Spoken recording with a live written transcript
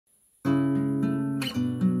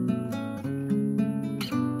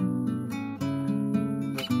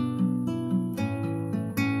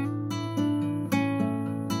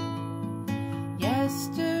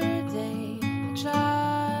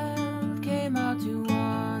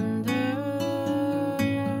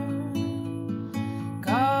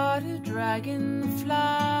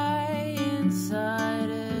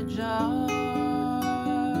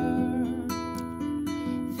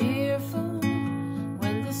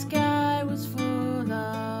was full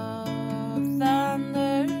of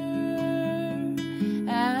thunder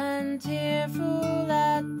and tearful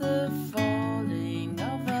at the falling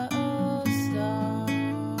of a star.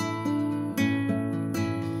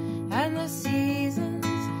 And the seasons,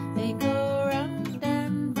 they go round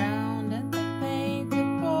and round, and the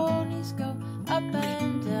painted ponies go up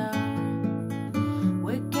and down.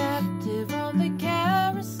 We're captive on the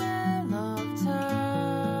carousel of time.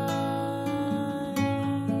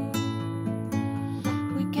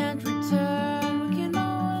 We can't return, we can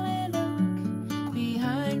only look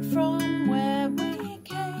behind from where we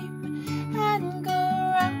came, and go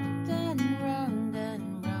round and round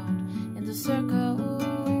and round in the circle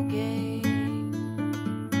game.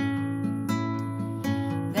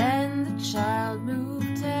 Then the child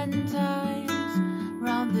moved 10 times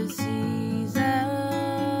round the seasons,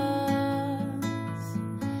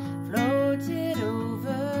 floated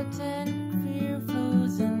over 10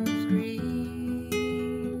 fearfuls and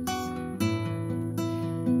screams.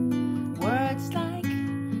 Words like,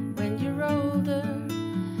 when you're older,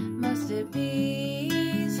 must it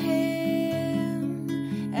please him,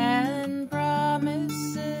 and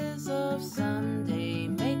promises of someday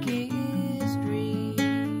make his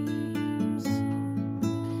dreams.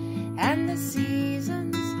 And the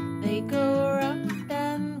seasons, they go round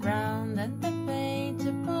and round, and the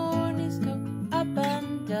painted ponies go up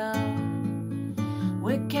and down.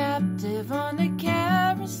 We're captive on the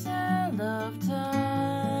carousel of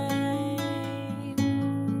time.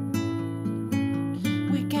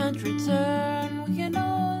 We can't return, we can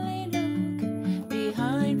only look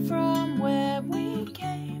behind from where we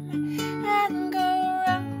came, and go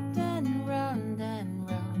round and round and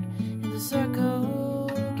round in the circle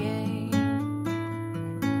game.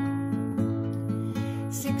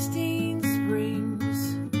 16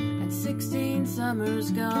 springs and 16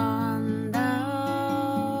 summers gone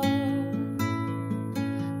down.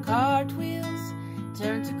 Cartwheels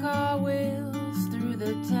turn to car wheels through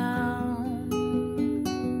the town,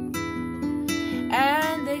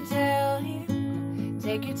 and they tell him,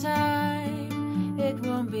 take your time, it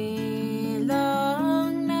won't be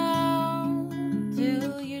long now,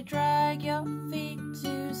 till you drag your feet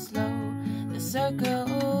too slow, the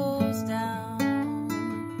circle's down.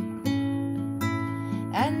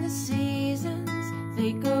 And the seasons,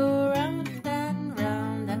 they go round and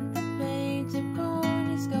round, and the painted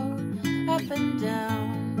ponies go up and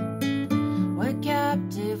down. We're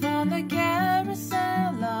captive on the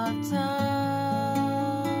carousel of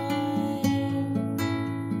time.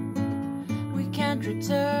 We can't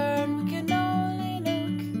return, we can only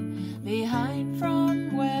look behind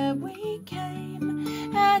from where we came,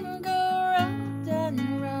 and go round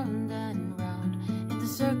and round and round in the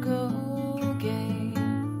circle game.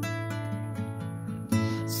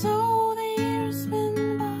 So the years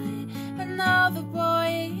spin by, and now the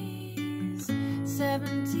boy is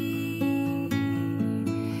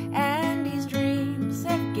 17, and his dreams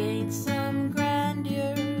have gained some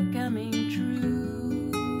grandeur coming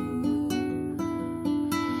true.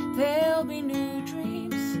 There'll be new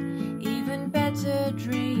dreams, even better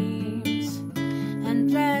dreams, and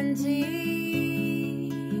plenty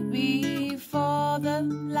before the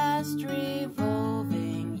last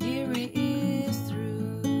revolving year is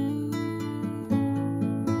through.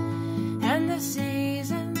 And the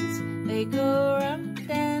seasons, they go round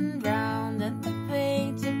and round, and the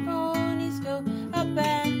painted ponies go up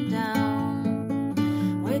and down.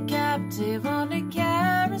 We're captive on a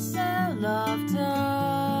carousel of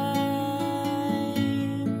time.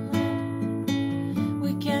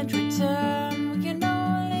 We can't return, we can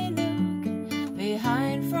only look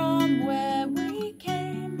behind from where we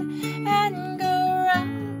came, and go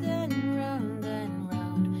round and round and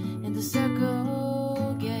round in the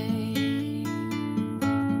circle game.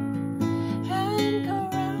 And go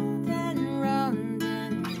round and round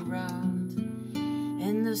and round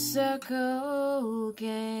in the circle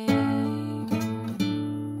game.